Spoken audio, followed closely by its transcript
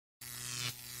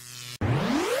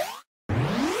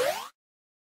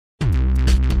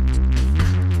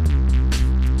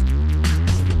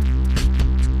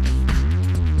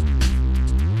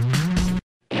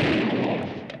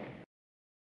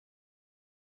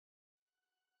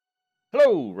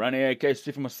Hello, Rani aka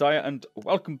Stephen Messiah, and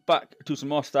welcome back to some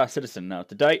more Star Citizen. Now,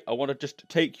 today I want to just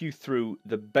take you through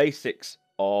the basics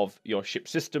of your ship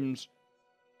systems,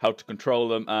 how to control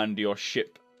them, and your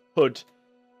ship HUD.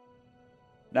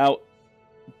 Now,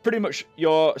 pretty much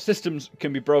your systems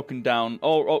can be broken down.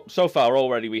 So far,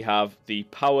 already we have the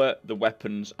power, the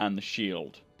weapons, and the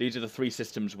shield. These are the three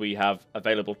systems we have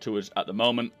available to us at the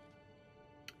moment.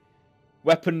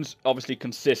 Weapons obviously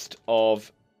consist of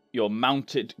your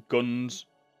mounted guns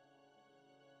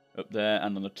up there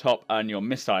and on the top, and your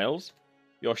missiles.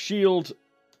 Your shield,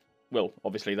 well,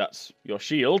 obviously that's your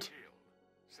shield,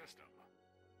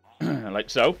 like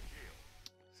so.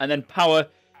 And then power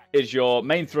is your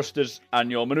main thrusters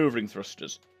and your maneuvering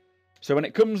thrusters. So when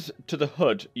it comes to the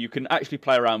HUD, you can actually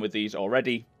play around with these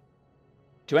already.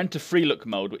 To enter free look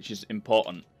mode, which is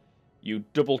important, you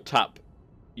double tap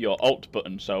your alt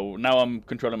button. So now I'm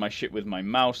controlling my ship with my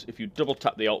mouse. If you double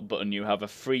tap the alt button, you have a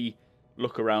free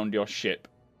look around your ship.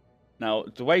 Now,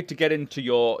 the way to get into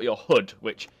your HUD,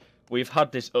 which we've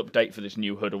had this update for this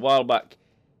new HUD a while back,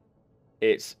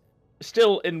 it's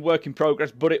still in work in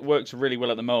progress, but it works really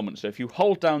well at the moment. So if you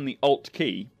hold down the alt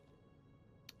key,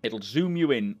 it'll zoom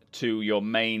you in to your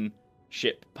main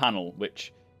ship panel,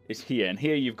 which is here. And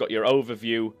here you've got your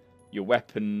overview, your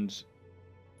weapons,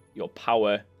 your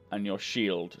power, and your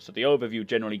shield. So the overview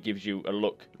generally gives you a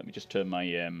look. Let me just turn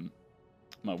my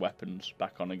my weapons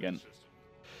back on again.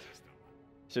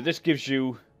 So this gives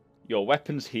you your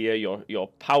weapons here, your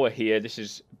power here. This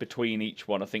is between each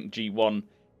one. I think G1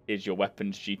 is your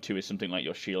weapons, G2 is something like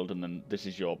your shield, and then this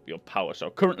is your power. So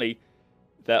currently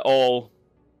they're all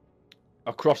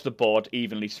across the board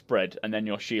evenly spread, and then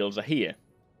your shields are here.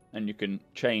 And you can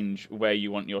change where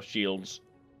you want your shields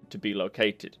to be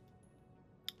located.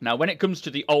 Now, when it comes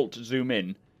to the alt zoom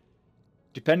in,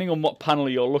 depending on what panel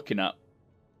you're looking at,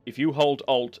 if you hold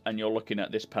alt and you're looking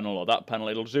at this panel or that panel,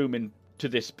 it'll zoom in to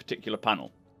this particular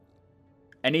panel.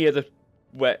 Any other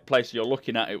place you're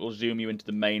looking at, it will zoom you into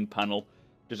the main panel.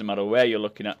 Doesn't matter where you're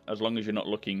looking at, as long as you're not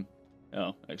looking,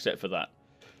 except for that.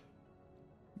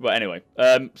 But anyway,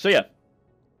 so yeah.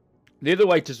 The other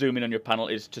way to zoom in on your panel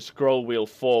is to scroll wheel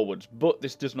forwards, but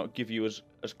this does not give you as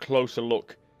close a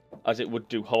look as it would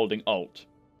do holding alt.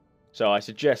 So I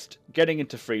suggest getting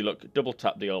into free look, double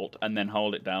tap the alt, and then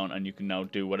hold it down, and you can now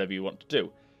do whatever you want to do.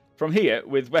 From here,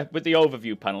 with the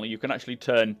overview panel, you can actually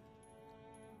turn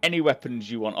any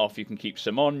weapons you want off. You can keep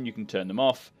some on, you can turn them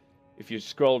off. If you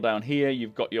scroll down here,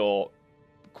 you've got your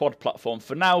quad platform.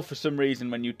 For now, for some reason,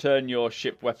 when you turn your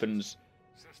ship weapons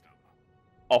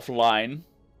offline,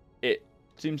 it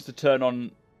seems to turn on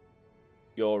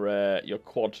your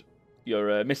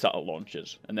missile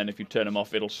launchers, and then if you turn them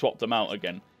off, it'll swap them out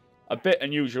again. A bit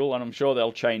unusual, and I'm sure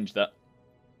they'll change that.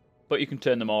 But you can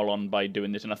turn them all on by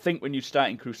doing this. And I think when you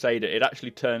start in Crusader, it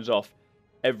actually turns off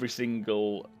every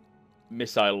single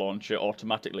missile launcher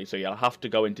automatically. So you'll have to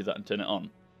go into that and turn it on.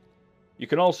 You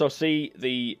can also see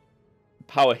the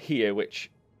power here,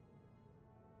 which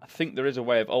I think there is a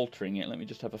way of altering it. Let me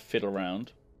just have a fiddle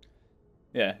around.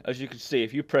 Yeah, as you can see,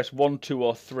 if you press 1, 2,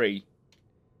 or 3,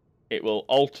 it will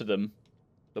alter them,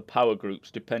 the power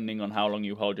groups, depending on how long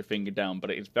you hold your finger down,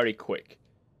 but it is very quick.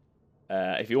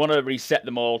 If you want to reset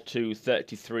them all to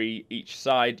 33 each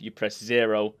side, you press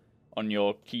 0 on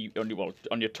your key,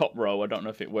 on your top row. I don't know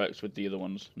if it works with the other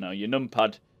ones. No, your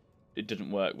numpad, it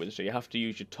doesn't work with, so you have to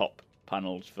use your top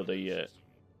panels for the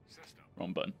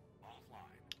wrong button.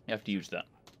 You have to use that.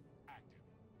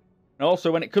 And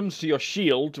also, when it comes to your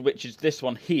shield, which is this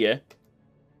one here,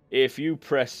 if you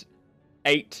press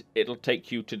 8, it'll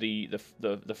take you to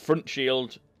the front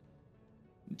shield.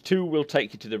 2 will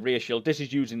take you to the rear shield. This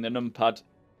is using the numpad.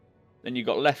 Then you've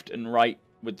got left and right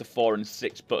with the 4 and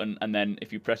 6 button, and then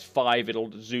if you press 5,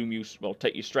 it'll zoom you, well,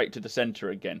 take you straight to the center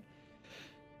again.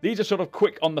 These are sort of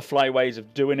quick on the fly ways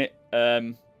of doing it.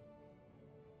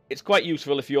 It's quite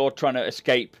useful if you're trying to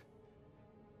escape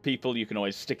people. You can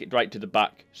always stick it right to the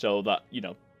back so that, you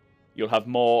know, you'll have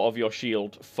more of your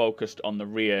shield focused on the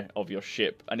rear of your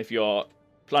ship. And if you're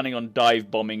planning on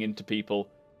dive bombing into people,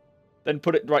 then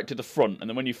put it right to the front. And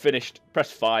then when you've finished,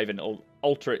 press 5 and it'll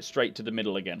alter it straight to the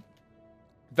middle again.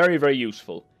 Very, very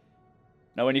useful.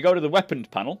 Now, when you go to the weapons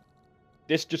panel,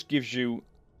 this just gives you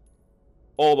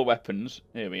all the weapons.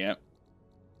 Here we are.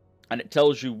 And it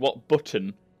tells you what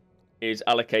button is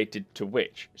allocated to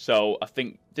which. So I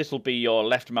think this will be your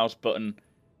left mouse button.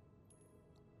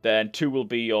 Then 2 will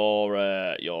be your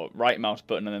right mouse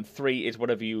button, and then 3 is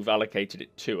whatever you've allocated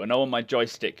it to. I know on my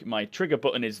joystick, my trigger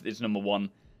button is number 1,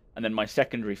 and then my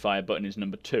secondary fire button is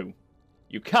number 2.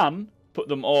 You can put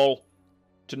them all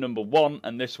to number 1,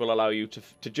 and this will allow you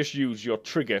to just use your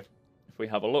trigger. If we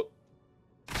have a look,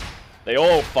 they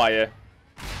all fire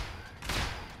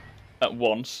at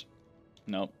once.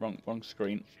 No, wrong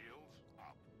screen.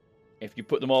 If you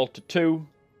put them all to 2,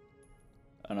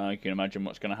 and I can imagine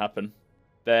what's going to happen,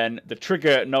 then the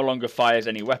trigger no longer fires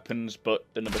any weapons, but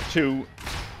the number 2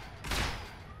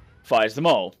 fires them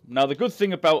all. Now, the good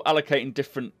thing about allocating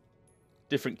different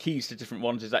keys to different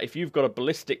ones is that if you've got a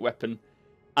ballistic weapon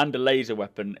and a laser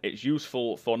weapon, it's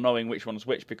useful for knowing which one's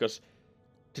which, because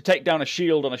to take down a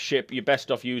shield on a ship, you're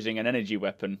best off using an energy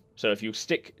weapon. So if you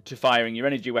stick to firing your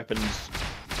energy weapons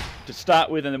to start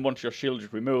with, and then once your shield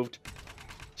is removed,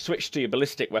 switch to your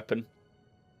ballistic weapon,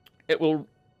 it will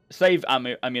save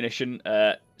ammunition,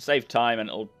 save time, and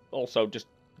it'll also just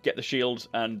get the shields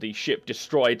and the ship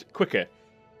destroyed quicker.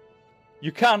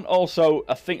 You can also,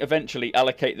 I think, eventually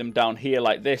allocate them down here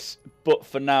like this, but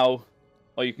for now,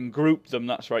 or you can group them,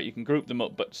 that's right, you can group them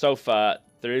up, but so far,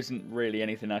 there isn't really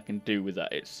anything I can do with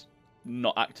that. It's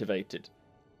not activated.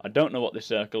 I don't know what this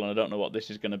circle, and I don't know what this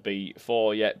is going to be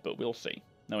for yet, but we'll see.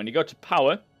 Now, when you go to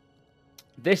power,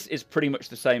 this is pretty much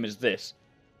the same as this.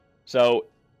 So,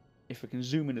 if we can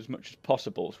zoom in as much as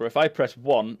possible, so if I press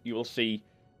 1, you will see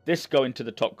this go into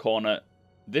the top corner,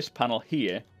 this panel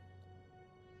here,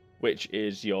 which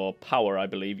is your power, I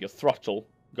believe, your throttle,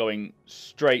 going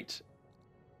straight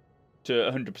to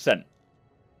 100%.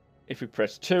 If we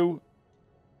press 2,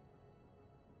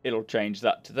 it'll change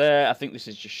that to there. I think this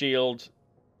is your shield.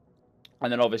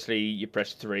 And then obviously you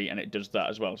press 3 and it does that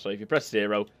as well. So if you press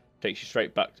 0, it takes you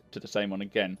straight back to the same one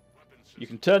again. You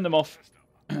can turn them off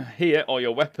here, or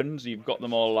your weapons. You've got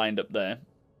them all lined up there.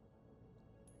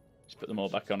 Just put them all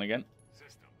back on again.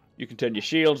 You can turn your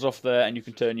shields off there, and you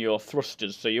can turn your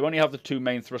thrusters. So you only have the 2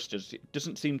 main thrusters. It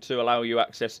doesn't seem to allow you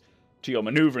access to your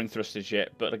maneuvering thrusters yet,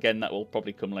 but again, that will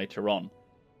probably come later on.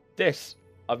 This,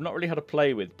 I've not really had a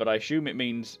play with, but I assume it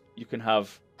means you can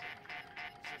have...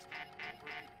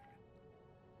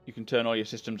 You can turn all your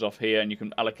systems off here, and you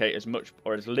can allocate as much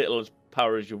or as little as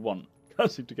power as you want.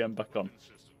 Can't seem to get them back on.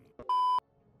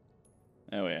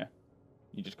 Oh yeah.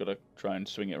 You just got to try and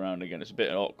swing it around again. It's a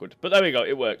bit awkward. But there we go,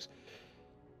 it works.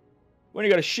 When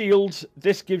you got a shield,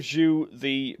 this gives you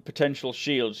the potential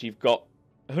shields. You've got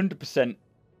 100%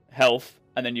 health,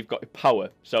 and then you've got your power.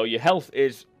 So your health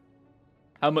is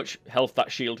how much health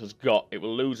that shield has got. It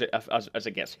will lose it as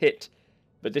it gets hit.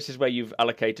 But this is where you've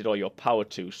allocated all your power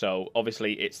to. So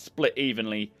obviously it's split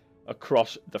evenly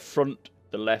across the front,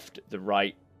 the left, the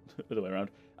right, the other way around,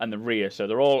 and the rear. So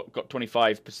they're all got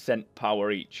 25%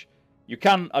 power each. You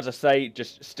can, as I say,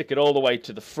 just stick it all the way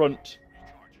to the front,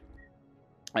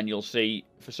 and you'll see,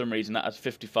 for some reason, that has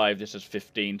 55, this has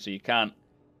 15, so you can't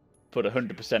put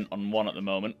 100% on one at the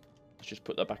moment. Let's just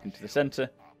put that back into the center.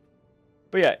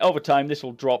 But yeah, over time, this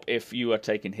will drop if you are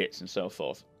taking hits and so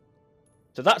forth.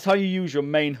 So that's how you use your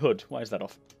main HUD. Why is that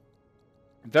off?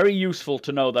 Very useful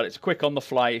to know that it's quick on the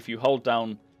fly. If you hold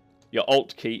down your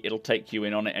Alt key, it'll take you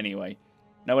in on it anyway.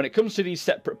 Now, when it comes to these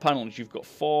separate panels, you've got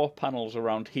 4 panels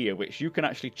around here, which you can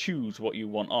actually choose what you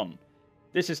want on.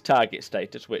 This is target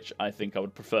status, which I think I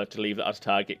would prefer to leave that as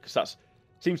target, because that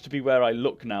seems to be where I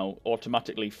look now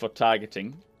automatically for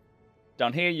targeting.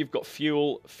 Down here, you've got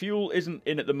fuel. Fuel isn't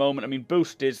in at the moment. I mean,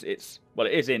 boost is, well,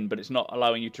 it is in, but it's not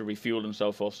allowing you to refuel and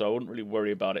so forth, so I wouldn't really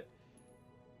worry about it.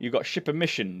 You've got ship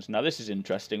emissions. Now, this is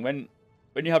interesting. When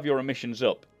you have your emissions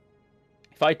up,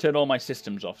 if I turn all my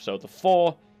systems off, so the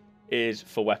 4 is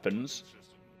for weapons.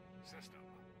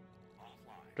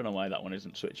 Don't know why that one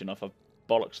isn't switching off. I've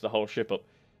bollocks the whole ship up.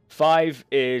 5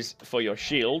 is for your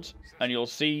shield, and you'll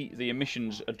see the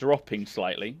emissions are dropping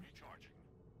slightly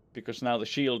because now the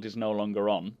shield is no longer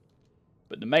on.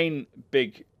 But the main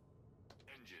big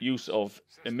use of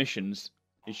emissions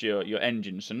is your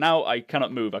engine. So now I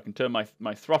cannot move. I can turn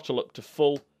my throttle up to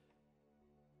full,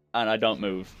 and I don't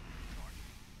move.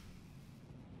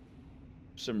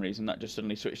 For some reason, that just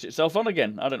suddenly switched itself on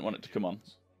again. I don't want it to come on.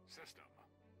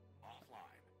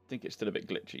 I think it's still a bit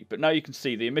glitchy. But now you can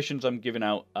see the emissions I'm giving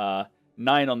out are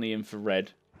 9 on the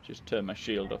infrared. Just turn my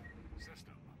shield up.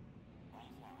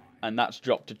 And that's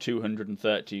dropped to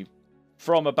 230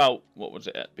 from about, what was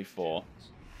it at before?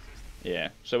 Yeah,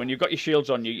 so when you've got your shields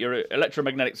on, your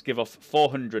electromagnetics give off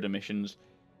 400 emissions,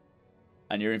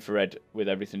 and your infrared, with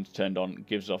everything turned on,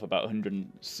 gives off about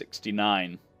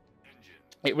 169.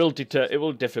 It will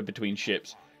differ between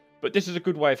ships, but this is a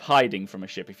good way of hiding from a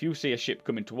ship. If you see a ship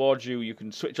coming towards you, you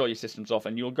can switch all your systems off,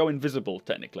 and you'll go invisible,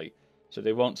 technically, so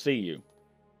they won't see you.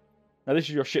 Now, this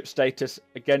is your ship status.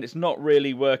 Again, it's not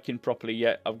really working properly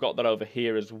yet. I've got that over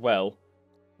here as well,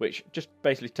 which just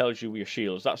basically tells you your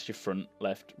shields. That's your front,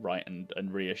 left, right,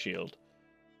 and rear shield.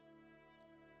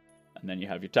 And then you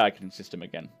have your targeting system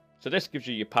again. So this gives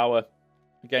you your power.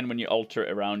 Again, when you alter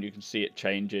it around, you can see it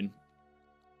changing.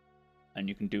 And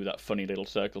you can do that funny little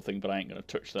circle thing, but I ain't going to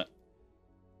touch that.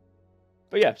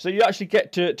 But yeah, so you actually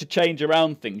get to change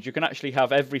around things. You can actually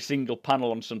have every single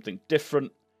panel on something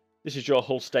different. This is your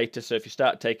hull status, so if you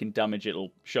start taking damage,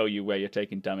 it'll show you where you're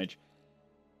taking damage.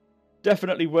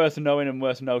 Definitely worth knowing and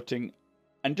worth noting,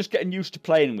 and just getting used to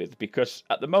playing with, because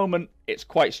at the moment, it's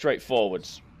quite straightforward.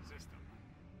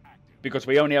 Because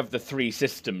we only have the 3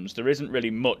 systems, there isn't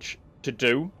really much to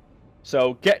do.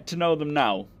 So get to know them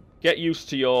now. Get used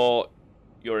to your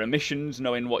emissions,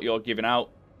 knowing what you're giving out.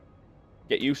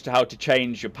 Get used to how to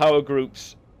change your power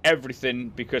groups, everything,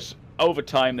 because over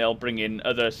time they'll bring in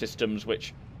other systems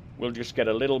which will just get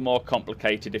a little more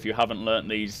complicated if you haven't learnt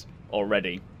these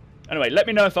already. Anyway, let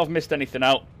me know if I've missed anything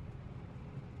out.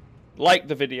 Like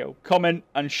the video, comment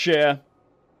and share,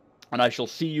 and I shall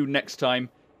see you next time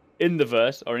in the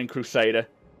verse or in Crusader.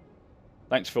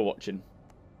 Thanks for watching.